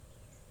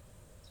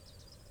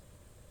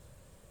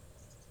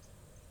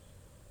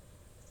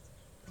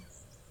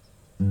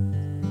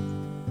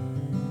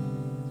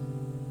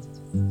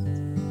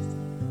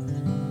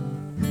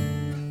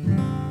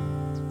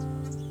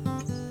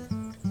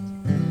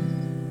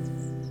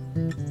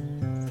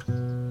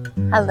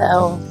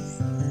Hello,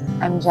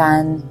 I'm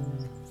Jen,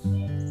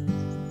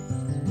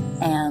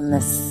 and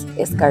this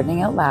is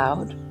Gardening Out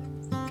Loud.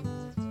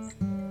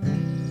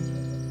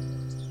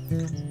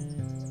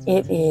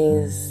 It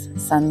is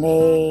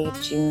Sunday,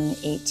 June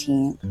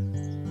 18th.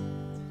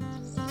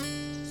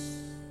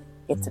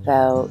 It's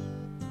about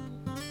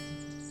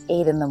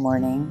 8 in the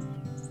morning,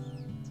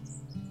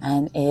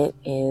 and it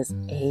is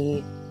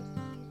a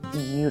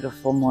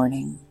beautiful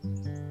morning.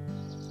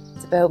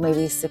 It's about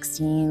maybe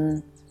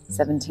 16,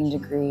 17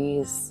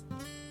 degrees,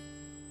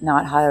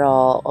 not hot at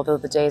all, although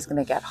the day is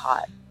going to get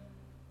hot.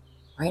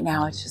 Right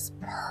now it's just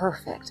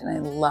perfect, and I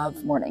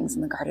love mornings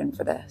in the garden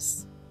for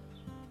this.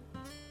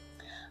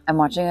 I'm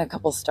watching a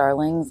couple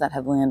starlings that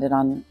have landed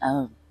on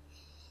a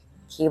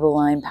cable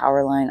line,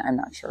 power line, I'm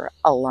not sure,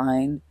 a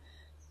line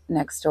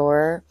next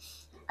door,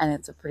 and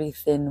it's a pretty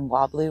thin,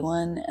 wobbly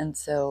one, and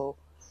so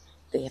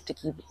they have to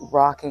keep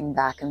rocking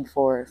back and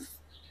forth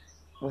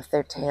with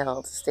their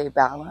tail to stay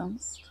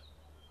balanced.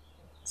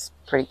 It's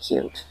pretty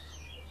cute.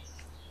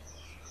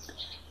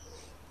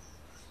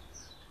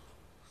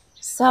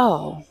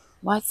 So,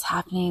 what's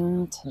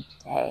happening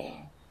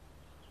today?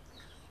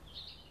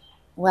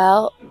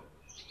 Well,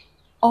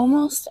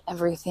 almost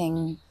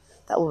everything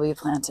that will be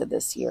planted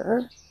this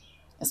year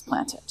is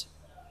planted.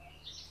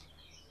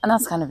 And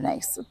that's kind of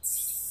nice.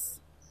 It's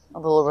a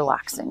little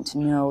relaxing to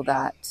know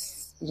that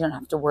you don't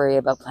have to worry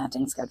about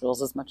planting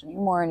schedules as much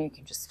anymore, and you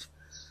can just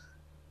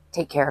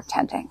take care of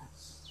tending.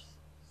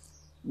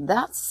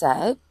 That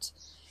said,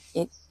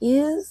 it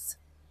is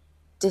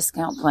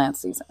discount plant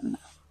season.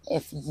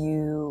 If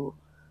you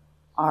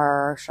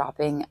are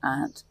shopping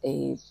at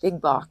a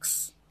big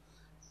box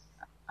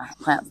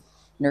plant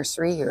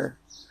nursery or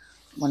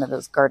one of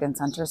those garden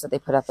centers that they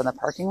put up in the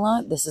parking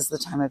lot, this is the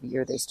time of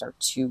year they start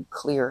to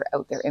clear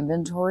out their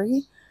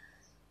inventory.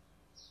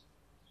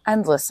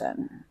 And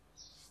listen,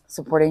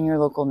 supporting your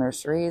local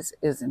nurseries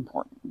is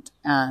important,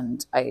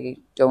 and I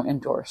don't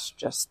endorse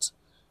just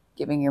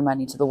giving your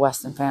money to the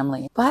Weston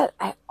family, but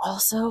I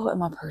also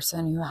am a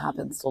person who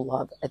happens to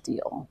love a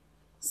deal.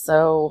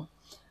 So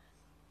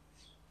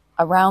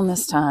around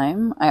this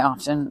time, I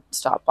often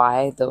stop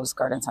by those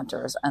garden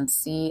centers and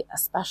see,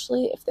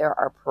 especially if there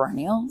are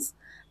perennials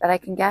that I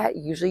can get.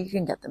 Usually you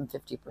can get them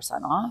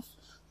 50% off.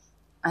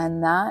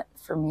 And that,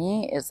 for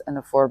me, is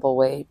an affordable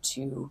way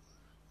to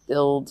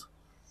build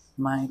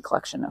my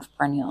collection of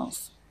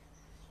perennials.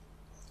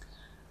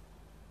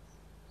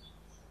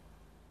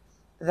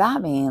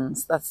 That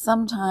means that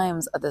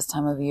sometimes at this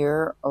time of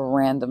year,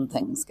 random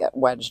things get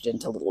wedged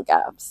into little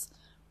gaps,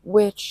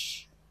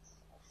 which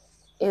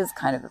is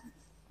kind of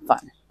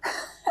fun.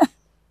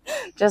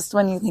 Just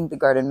when you think the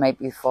garden might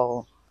be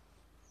full,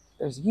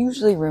 there's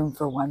usually room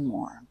for one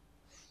more.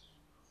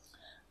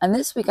 And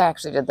this week I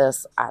actually did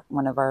this at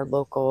one of our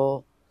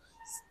local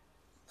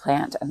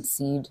plant and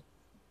seed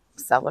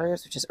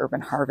sellers, which is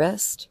Urban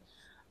Harvest,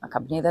 a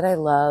company that I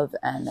love,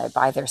 and I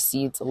buy their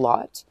seeds a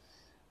lot.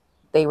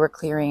 They were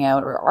clearing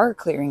out, or are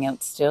clearing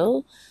out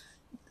still,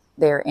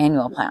 their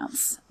annual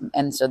plants.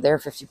 And so they're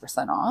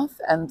 50% off.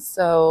 And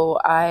so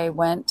I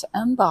went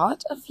and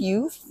bought a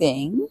few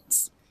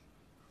things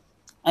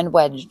and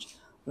wedged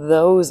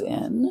those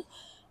in.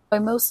 I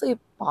mostly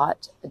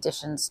bought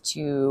additions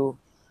to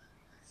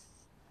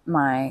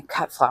my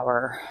cut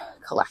flower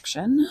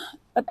collection,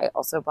 but I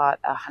also bought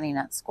a honey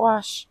nut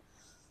squash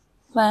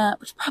plant,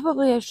 which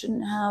probably I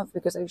shouldn't have,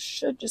 because I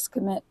should just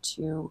commit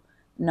to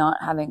not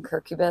having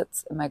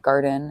cucurbits in my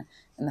garden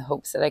in the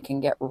hopes that I can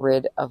get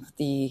rid of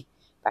the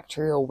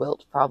bacterial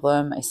wilt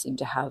problem I seem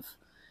to have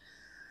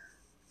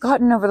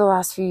gotten over the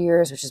last few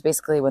years, which is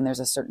basically when there's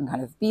a certain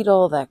kind of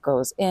beetle that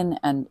goes in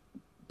and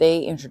they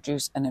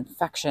introduce an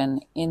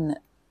infection in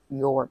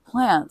your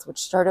plants, which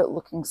started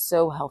looking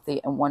so healthy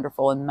and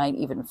wonderful and might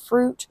even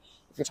fruit,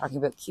 if you're talking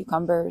about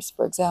cucumbers,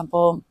 for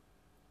example.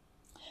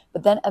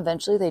 But then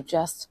eventually they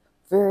just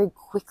very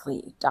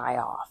quickly die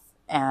off.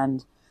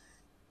 And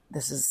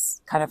this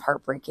is kind of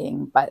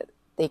heartbreaking, but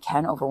they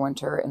can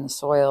overwinter in the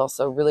soil.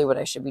 So really what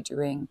I should be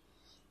doing,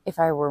 if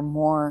I were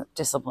more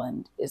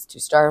disciplined, is to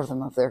starve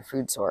them of their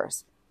food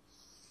source.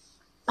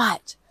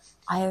 But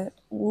I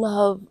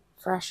love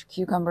fresh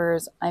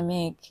cucumbers. I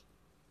make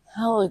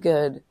hella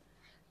good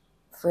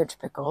fridge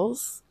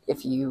pickles,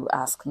 if you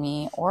ask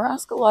me, or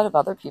ask a lot of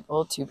other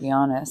people, to be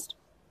honest.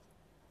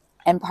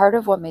 And part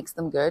of what makes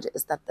them good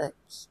is that the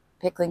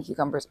pickling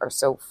cucumbers are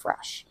so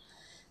fresh.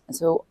 And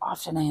so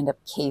often I end up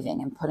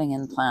caving and putting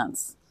in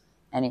plants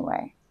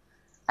anyway.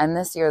 And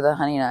this year the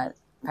honey nut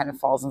kind of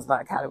falls into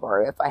that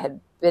category. If I had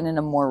been in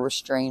a more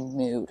restrained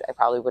mood, I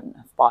probably wouldn't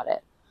have bought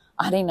it.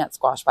 A honey nut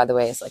squash, by the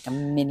way, is like a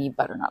mini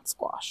butternut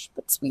squash,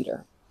 but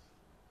sweeter.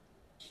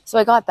 So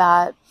I got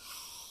that.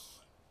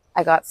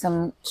 I got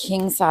some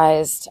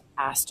king-sized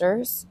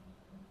asters.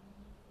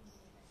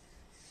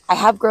 I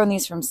have grown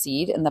these from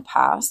seed in the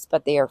past,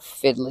 but they are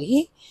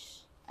fiddly.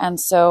 And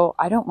so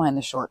I don't mind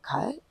the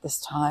shortcut this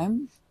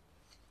time.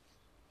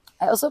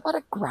 I also bought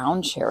a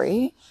ground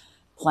cherry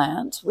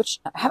plant, which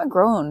I haven't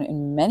grown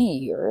in many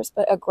years,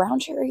 but a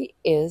ground cherry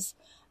is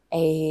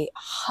a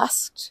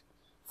husked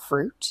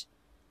fruit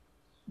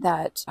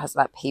that has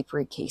that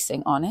papery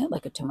casing on it,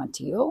 like a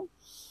tomatillo.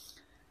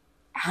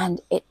 And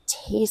it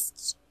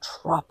tastes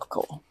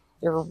tropical.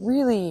 They're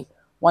really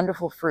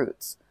wonderful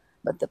fruits,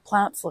 but the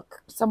plants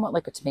look somewhat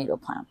like a tomato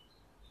plant.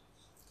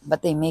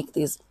 But they make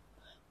these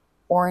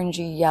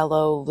orangey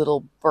yellow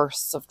little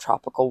bursts of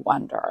tropical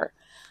wonder.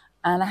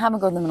 And I haven't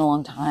grown them in a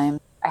long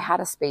time. I had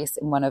a space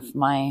in one of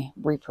my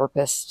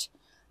repurposed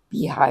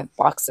beehive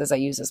boxes I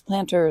use as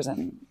planters,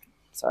 and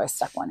so I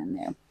stuck one in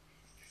there.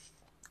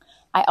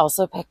 I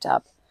also picked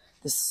up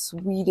the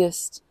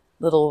sweetest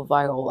little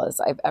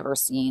violas I've ever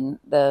seen.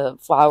 The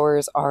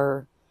flowers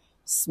are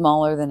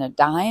smaller than a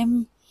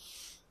dime,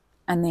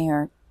 and they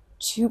are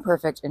too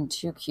perfect and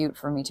too cute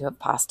for me to have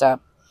pasta.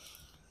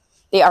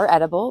 They are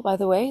edible, by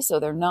the way, so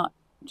they're not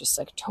just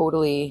like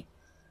totally,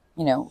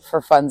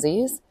 for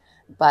funsies.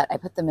 But I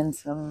put them in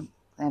some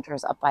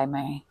planters up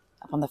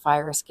on the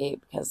fire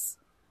escape because,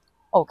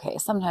 okay,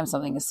 sometimes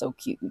something is so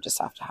cute you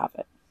just have to have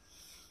it.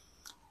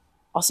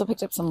 Also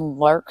picked up some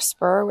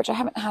larkspur, which I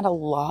haven't had a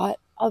lot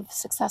of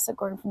success at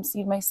growing from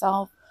seed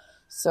myself.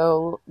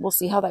 So we'll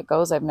see how that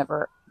goes. I've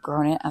never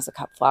grown it as a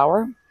cut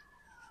flower.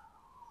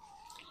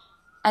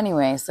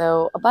 Anyway,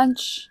 so a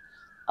bunch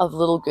of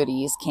little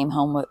goodies came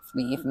home with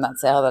me from that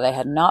sale that I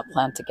had not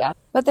planned to get,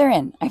 but they're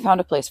in. I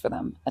found a place for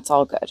them. It's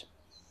all good.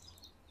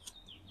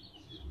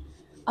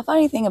 A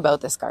funny thing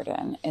about this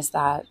garden is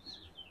that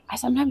I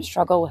sometimes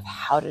struggle with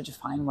how to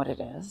define what it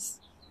is.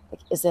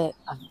 Like, is it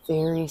a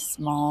very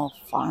small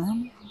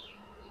farm?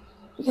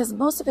 Because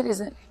most of it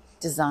isn't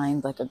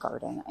designed like a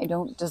garden. I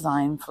don't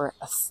design for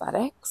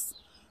aesthetics,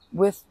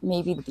 with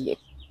maybe the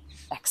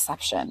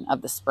exception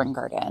of the spring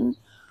garden,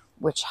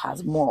 which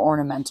has more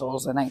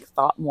ornamentals, and I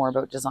thought more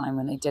about design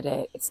when I did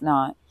it. It's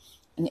not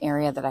an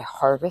area that I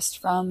harvest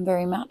from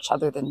very much,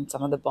 other than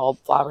some of the bulb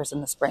flowers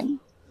in the spring.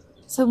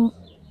 So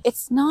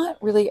it's not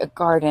really a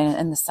garden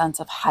in the sense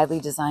of highly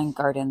designed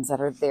gardens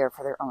that are there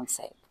for their own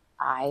sake.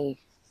 I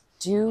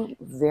do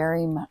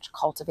very much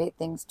cultivate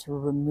things to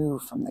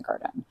remove from the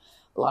garden.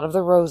 A lot of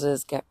the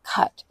roses get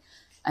cut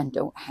and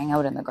don't hang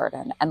out in the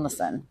garden. And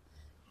listen,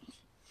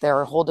 there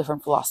are whole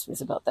different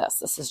philosophies about this.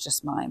 This is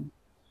just mine.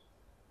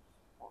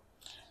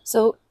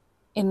 So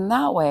in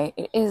that way,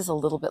 it is a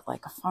little bit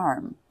like a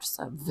farm, just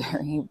a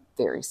very,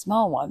 very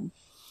small one.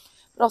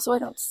 But also I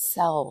don't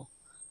sell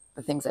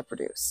the things I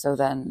produce. So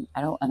then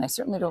I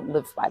certainly don't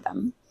live by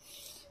them.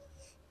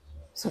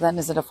 So then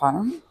is it a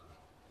farm?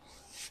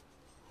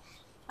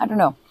 I don't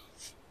know.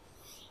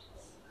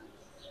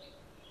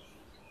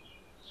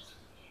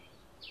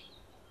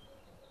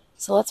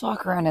 So let's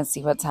walk around and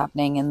see what's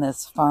happening in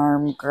this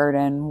farm,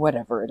 garden,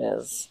 whatever it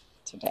is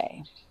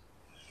today.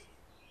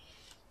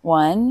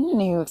 One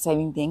new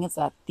exciting thing is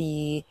that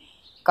the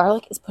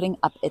garlic is putting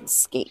up its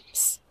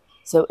scapes.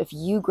 So if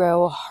you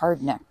grow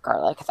hardneck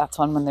garlic, that's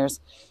one when there's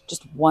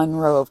just one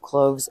row of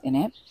cloves in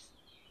it,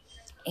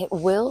 it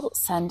will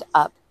send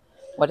up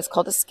what is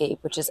called a scape,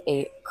 which is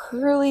a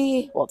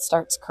curly, well, it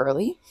starts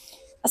curly.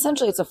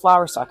 Essentially, it's a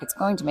flower stalk. It's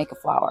going to make a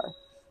flower.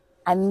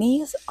 And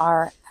these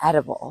are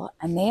edible,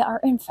 and they are,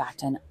 in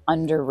fact, an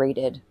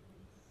underrated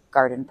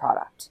garden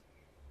product.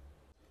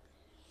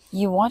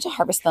 You want to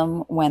harvest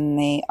them when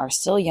they are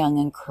still young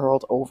and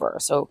curled over.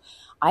 So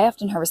I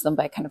often harvest them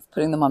by kind of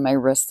putting them on my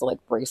wrists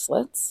like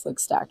bracelets, like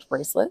stacked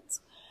bracelets.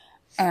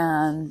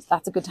 And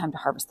that's a good time to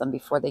harvest them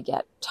before they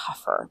get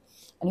tougher.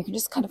 And you can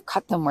just kind of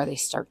cut them where they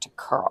start to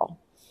curl.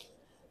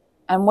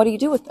 And what do you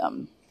do with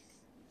them?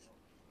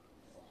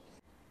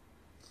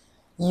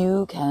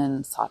 You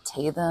can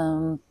saute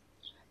them.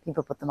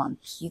 People put them on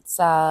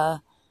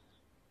pizza.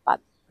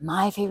 But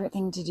my favorite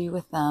thing to do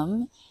with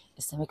them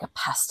is to make a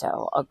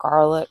pesto, a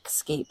garlic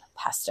scape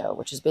pesto,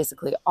 which is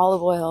basically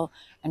olive oil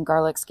and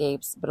garlic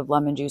scapes, a bit of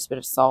lemon juice, a bit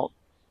of salt.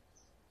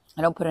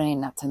 I don't put any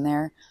nuts in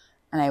there.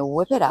 And I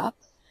whip it up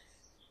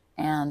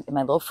and in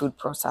my little food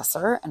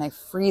processor, and I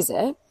freeze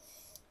it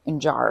in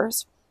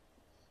jars.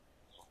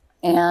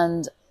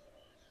 And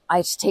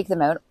I take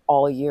them out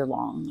all year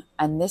long.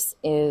 And this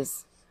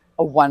is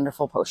a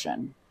wonderful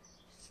potion.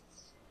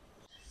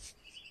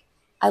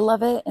 I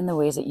love it in the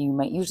ways that you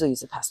might usually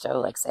use a pesto,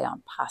 like say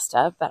on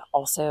pasta, but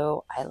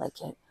also I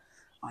like it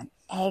on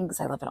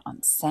eggs. I love it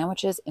on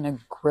sandwiches, in a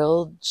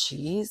grilled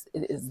cheese.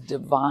 It is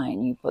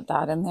divine. You put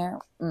that in there.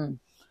 And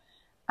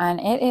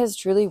it is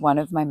truly one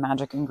of my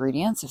magic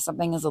ingredients. If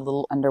something is a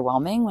little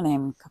underwhelming when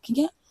I'm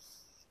cooking it,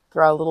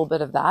 throw a little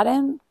bit of that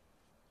in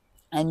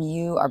and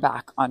you are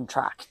back on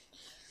track.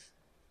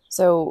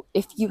 So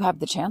if you have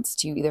the chance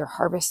to either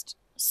harvest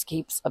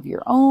scapes of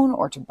your own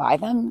or to buy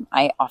them,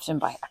 I often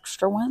buy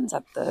extra ones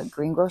at the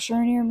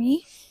greengrocer near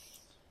me.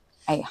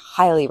 I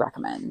highly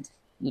recommend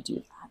you do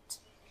that.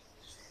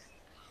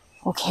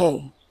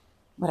 Okay,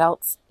 what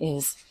else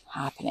is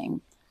happening?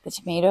 The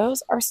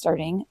tomatoes are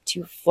starting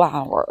to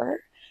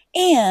flower,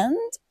 and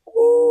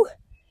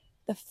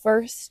the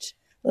first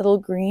little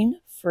green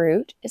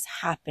fruit is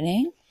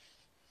happening.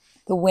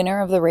 The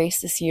winner of the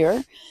race this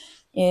year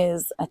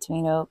is a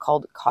tomato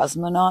called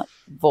Cosmonaut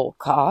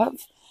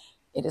Volkov.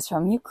 It is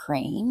from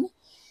Ukraine.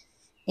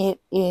 It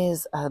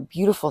is a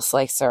beautiful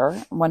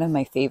slicer, one of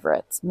my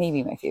favorites,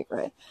 maybe my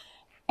favorite.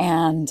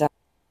 And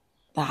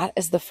that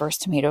is the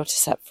first tomato to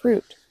set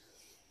fruit.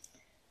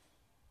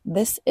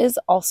 This is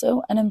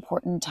also an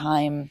important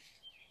time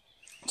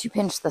to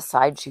pinch the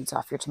side shoots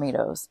off your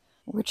tomatoes,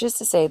 which is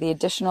to say the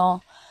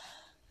additional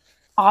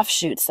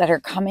offshoots that are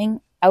coming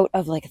out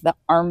of like the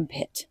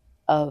armpit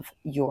of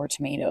your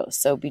tomatoes.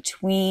 So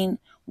between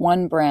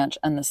one branch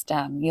and the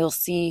stem, you'll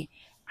see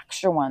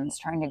extra ones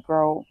trying to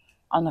grow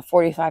on the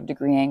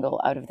 45-degree angle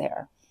out of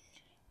there.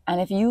 And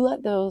if you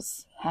let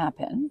those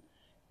happen,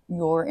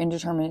 your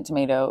indeterminate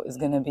tomato is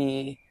going to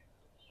be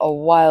a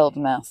wild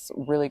mess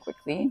really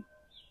quickly.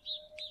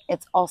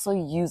 It's also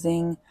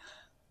using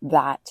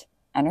that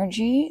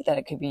energy that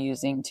it could be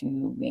using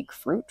to make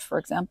fruit, for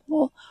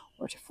example,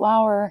 or to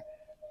flower,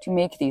 to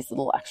make these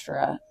little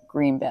extra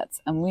green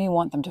bits. And we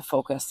want them to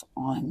focus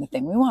on the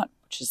thing we want,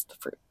 which is the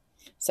fruit.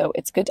 So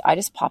it's good. I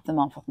just pop them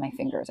off with my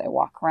fingers. I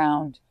walk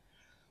around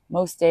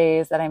most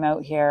days that I'm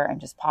out here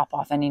and just pop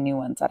off any new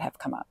ones that have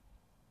come up.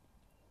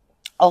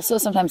 Also,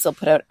 sometimes they'll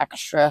put out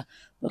extra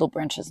little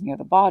branches near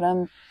the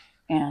bottom,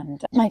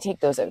 and I take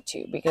those out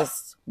too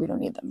because we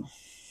don't need them.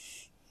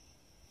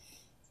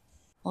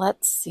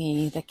 Let's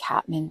see, the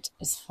catmint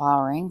is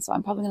flowering, so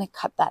I'm probably going to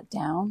cut that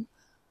down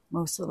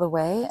most of the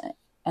way,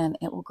 and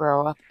it will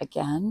grow up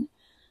again.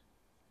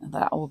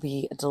 That will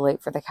be a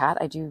delight for the cat.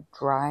 I do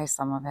dry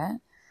some of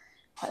it.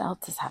 What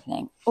else is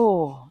happening?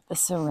 Oh, the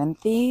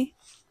Cerinthe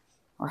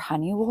or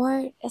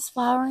honeywort is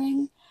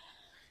flowering,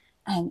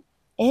 and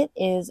it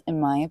is,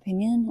 in my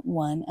opinion,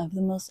 one of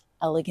the most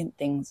elegant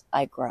things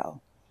I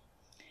grow.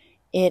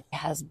 It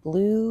has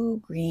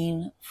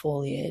blue-green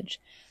foliage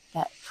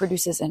that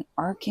produces an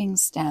arcing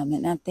stem,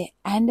 and at the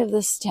end of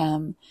the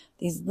stem,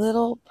 these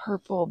little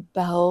purple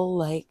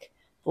bell-like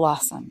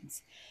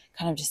blossoms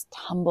kind of just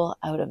tumble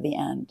out of the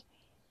end.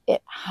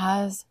 It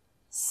has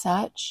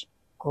such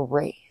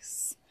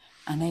grace,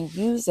 and I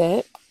use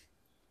it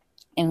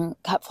in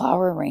cut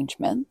flower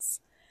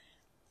arrangements.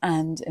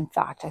 And in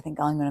fact, I think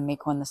I'm going to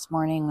make one this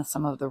morning with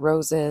some of the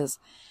roses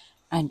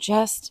and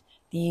just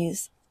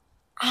these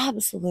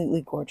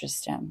absolutely gorgeous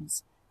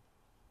stems.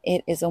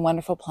 It is a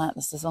wonderful plant.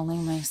 This is only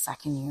my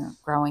second year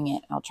growing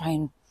it. I'll try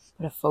and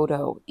put a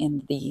photo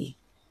in the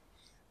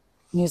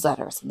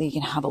newsletter so that you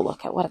can have a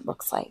look at what it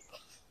looks like.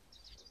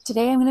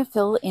 Today I'm going to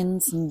fill in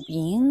some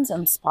beans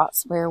and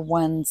spots where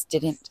ones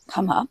didn't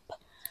come up.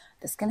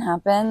 This can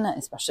happen,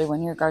 especially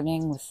when you're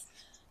gardening with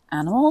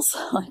animals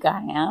like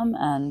I am,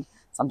 and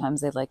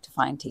sometimes they like to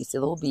find tasty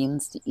little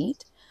beans to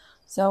eat.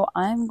 So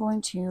I'm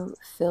going to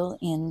fill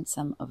in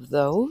some of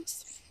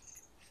those.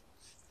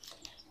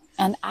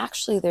 And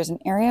actually, there's an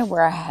area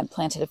where I had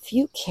planted a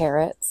few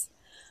carrots,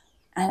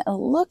 and it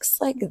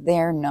looks like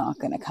they're not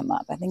going to come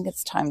up. I think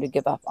it's time to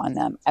give up on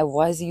them. I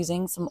was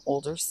using some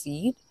older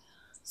seed,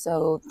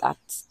 so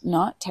that's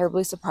not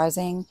terribly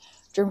surprising.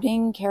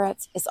 Germinating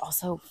carrots is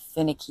also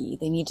finicky.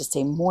 They need to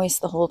stay moist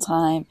the whole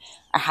time.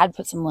 I had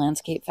put some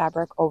landscape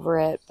fabric over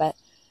it, but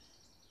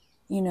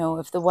you know,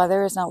 if the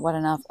weather is not wet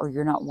enough or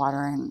you're not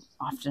watering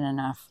often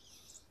enough,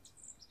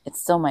 it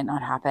still might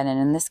not happen.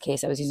 And in this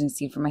case, I was using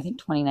seed from, I think,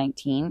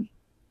 2019.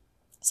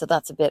 So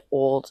that's a bit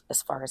old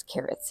as far as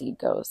carrot seed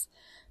goes.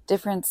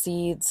 Different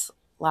seeds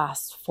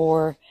last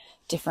for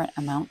different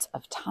amounts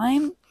of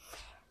time.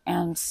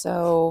 And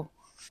so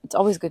it's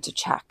always good to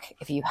check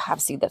if you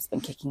have seed that's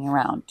been kicking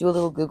around. Do a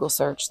little Google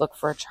search, look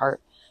for a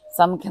chart.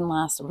 Some can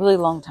last a really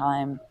long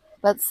time,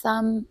 but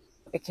some,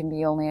 it can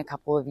be only a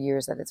couple of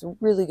years that it's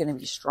really going to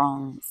be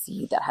strong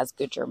seed that has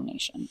good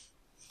germination.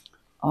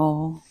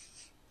 Oh,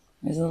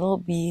 there's a little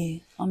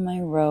bee on my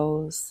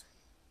rose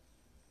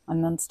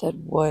on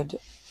Munstead Wood.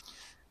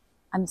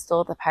 I'm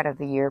still at the part of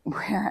the year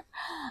where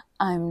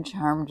I'm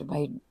charmed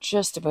by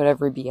just about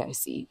every bee I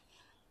see.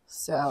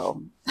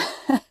 So,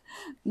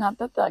 not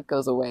that that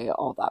goes away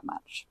all that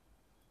much.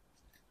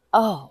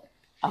 Oh,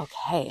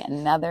 okay.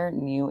 Another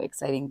new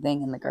exciting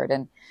thing in the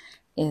garden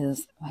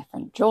is my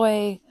friend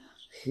Joy,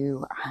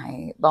 who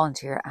I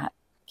volunteer at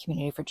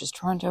Community Fridges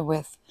Toronto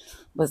with,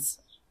 was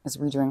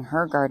redoing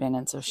her garden.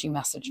 And so she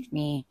messaged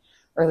me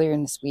earlier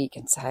in this week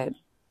and said,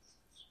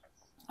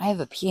 I have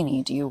a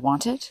peony. Do you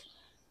want it?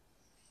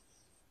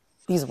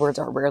 These words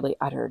are rarely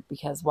uttered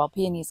because while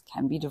peonies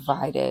can be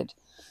divided,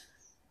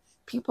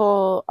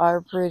 people are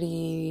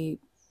pretty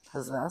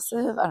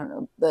possessive. I don't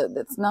know.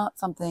 It's not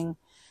something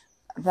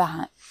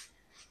that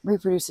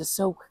reproduces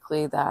so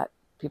quickly that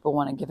people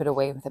want to give it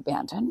away with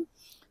abandon.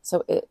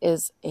 So it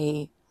is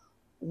a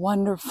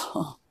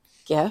wonderful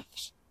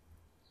gift.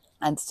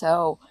 And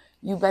so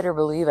you better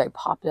believe I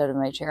popped out of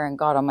my chair and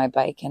got on my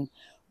bike and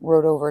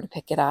rode over to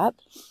pick it up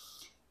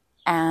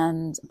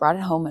and brought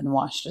it home and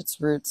washed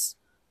its roots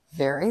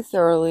very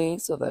thoroughly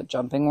so that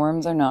jumping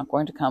worms are not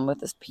going to come with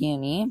this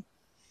peony,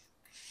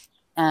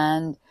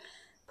 and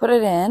put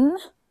it in.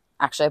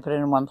 Actually, I put it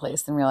in one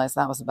place and realized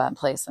that was a bad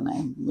place, and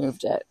I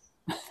moved it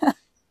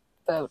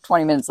about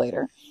 20 minutes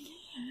later.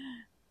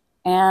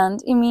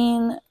 And I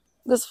mean,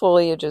 this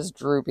foliage is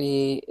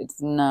droopy.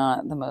 It's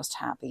not the most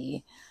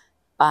happy,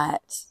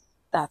 but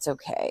that's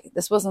okay.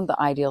 This wasn't the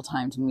ideal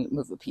time to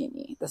move a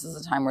peony. This is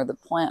a time where the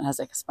plant has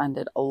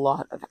expended a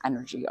lot of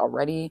energy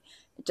already.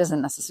 It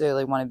doesn't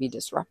necessarily want to be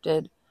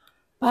disrupted,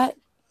 but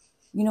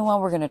you know what?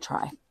 We're going to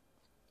try.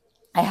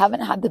 I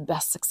haven't had the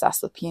best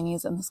success with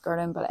peonies in this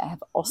garden, but I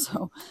have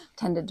also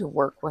tended to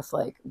work with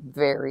like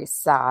very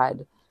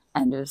sad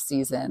end of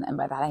season. And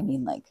by that, I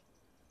mean like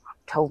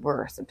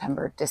October,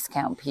 September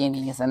discount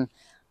peonies and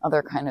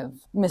other kind of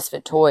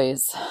misfit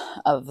toys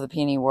of the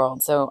peony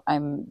world. So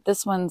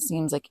this one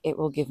seems like it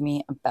will give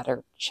me a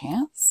better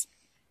chance.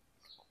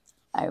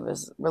 I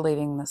was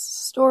relating this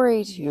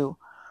story to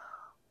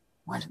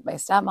one of my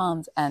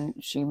stepmoms, and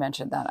she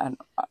mentioned that an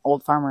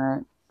old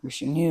farmer who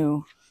she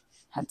knew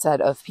had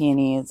said of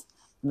peonies,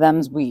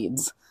 them's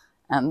weeds.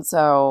 And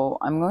so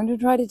I'm going to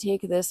try to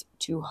take this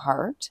to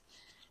heart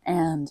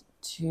and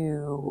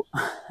to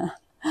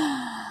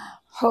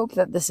hope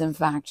that this, in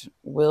fact,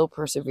 will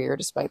persevere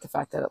despite the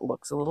fact that it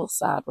looks a little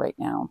sad right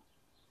now.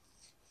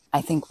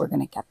 I think we're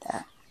going to get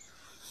there.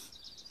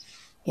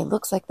 It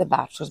looks like the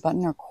bachelor's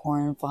button or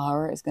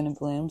cornflower is going to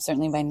bloom.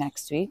 Certainly by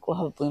next week,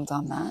 we'll have blooms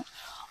on that.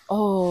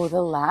 Oh,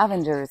 the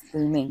lavender is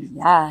blooming.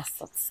 Yes,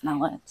 let's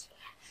smell it.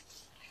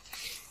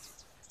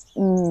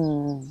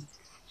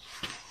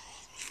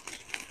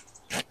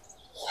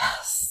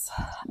 Yes.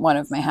 One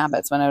of my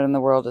habits when out in the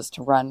world is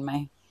to run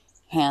my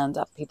hand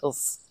up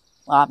people's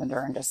lavender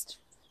and just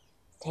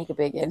take a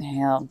big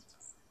inhale.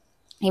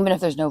 Even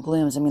if there's no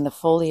blooms, I mean, the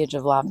foliage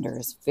of lavender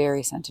is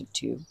very scented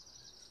too.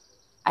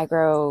 I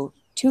grow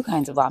 2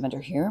 kinds of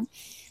lavender here.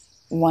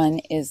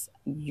 One is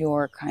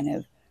your kind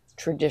of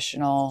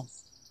traditional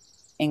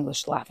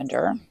English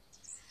lavender.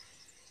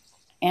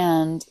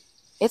 And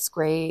it's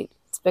great.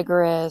 It's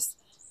vigorous.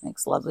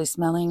 Makes lovely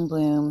smelling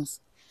blooms.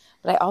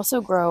 But I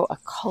also grow a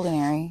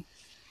culinary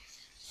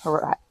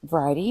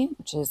variety,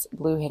 which is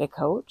Blue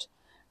Hitticoat.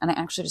 And I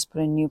actually just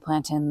put a new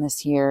plant in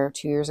this year.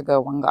 2 years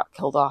ago, one got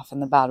killed off in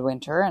the bad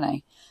winter. And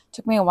it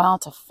took me a while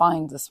to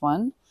find this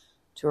one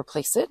to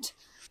replace it.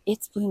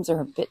 Its blooms are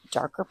a bit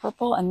darker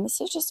purple. And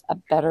this is just a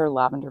better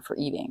lavender for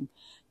eating.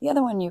 The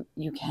other one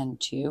you can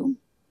too.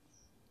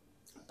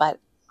 But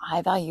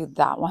I value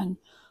that one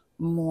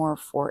more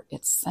for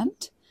its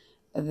scent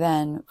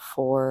than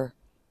for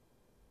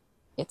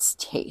its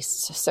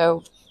taste.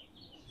 So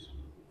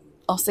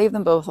I'll save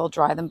them both. I'll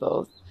dry them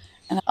both.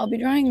 And I'll be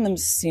drying them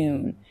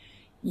soon.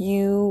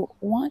 You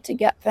want to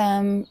get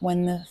them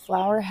when the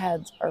flower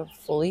heads are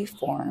fully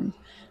formed,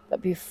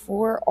 but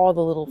before all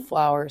the little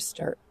flowers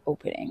start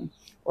opening,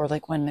 or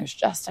like when there's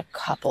just a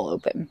couple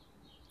open.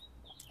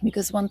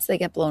 Because once they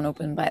get blown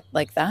open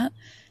like that,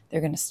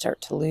 they're going to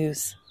start to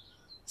lose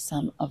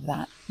some of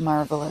that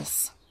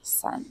marvelous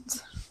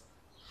scent.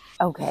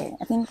 Okay,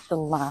 I think the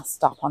last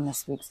stop on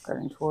this week's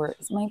garden tour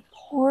is my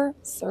poor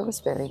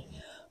serviceberry,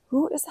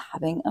 who is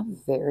having a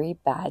very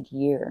bad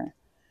year.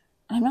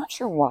 And I'm not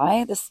sure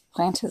why. This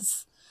plant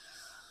is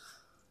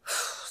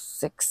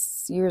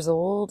 6 years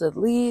old at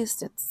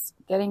least. It's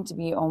getting to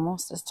be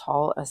almost as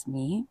tall as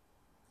me.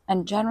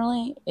 And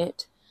generally,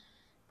 it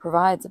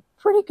provides a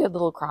pretty good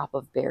little crop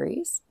of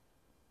berries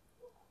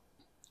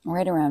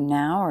right around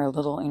now, or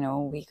a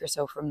week or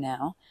so from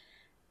now.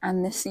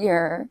 And this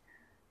year,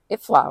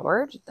 it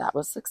flowered. That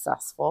was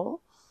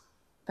successful.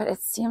 But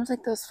it seems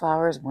like those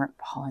flowers weren't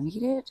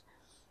pollinated.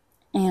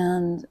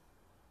 And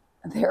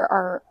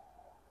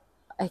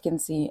I can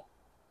see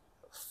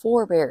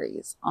 4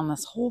 berries on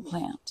this whole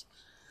plant,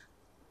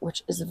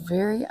 which is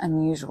very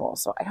unusual.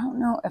 So I don't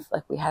know if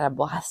we had a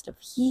blast of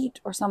heat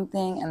or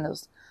something and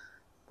those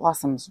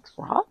blossoms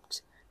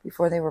dropped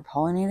before they were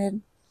pollinated.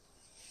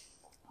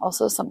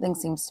 Also, something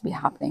seems to be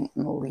happening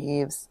in the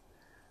leaves.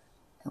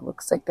 It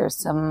looks like there's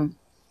some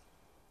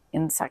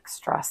insect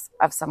stress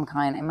of some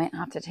kind. I might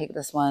have to take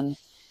this one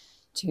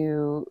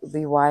to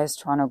the Wise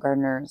Toronto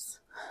Gardeners.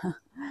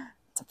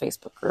 It's a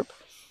Facebook group.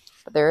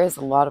 But there is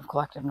a lot of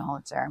collective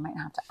knowledge there. I might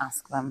have to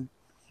ask them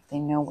if they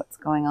know what's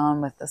going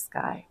on with this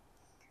guy.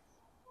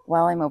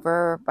 While I'm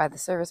over by the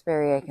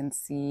serviceberry, I can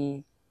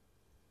see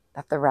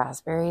that the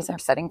raspberries are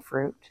setting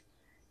fruit.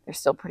 They're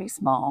still pretty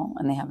small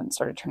and they haven't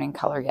started turning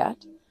color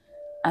yet.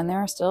 And there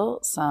are still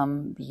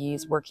some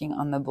bees working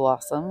on the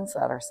blossoms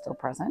that are still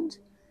present.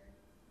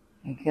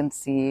 You can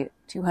see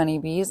 2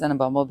 honeybees and a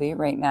bumblebee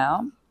right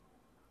now.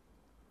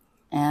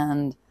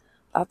 And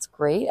that's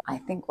great. I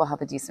think we'll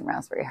have a decent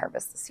raspberry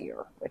harvest this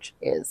year, which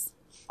is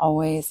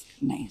always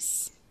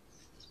nice.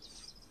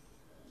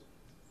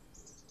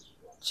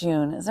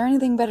 June. Is there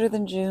anything better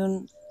than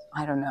June?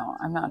 I don't know.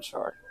 I'm not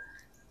sure.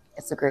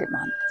 It's a great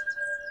month.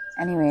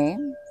 Anyway,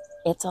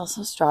 it's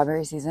also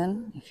strawberry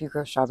season. If you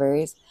grow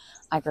strawberries,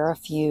 I grow a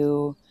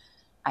few.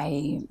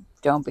 I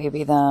don't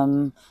baby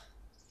them.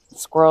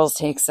 Squirrels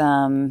take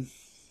some.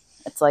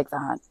 It's like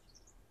that.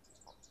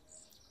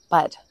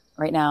 But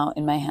right now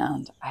in my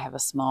hand, I have a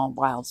small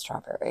wild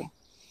strawberry.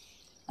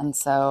 And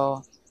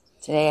so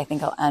today I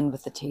think I'll end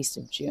with the taste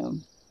of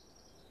June.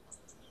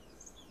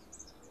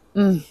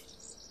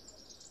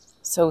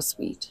 So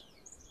sweet.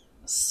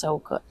 So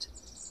good.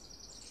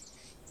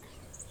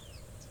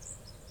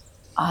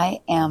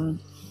 I am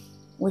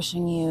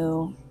wishing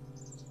you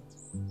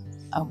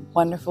a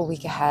wonderful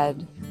week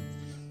ahead,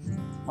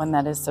 one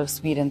that is so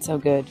sweet and so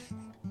good.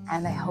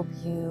 And I hope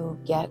you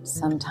get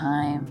some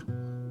time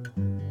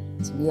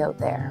to be out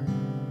there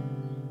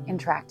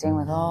interacting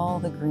with all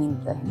the green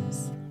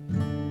things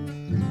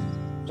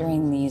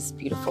during these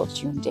beautiful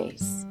June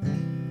days.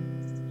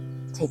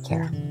 Take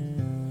care.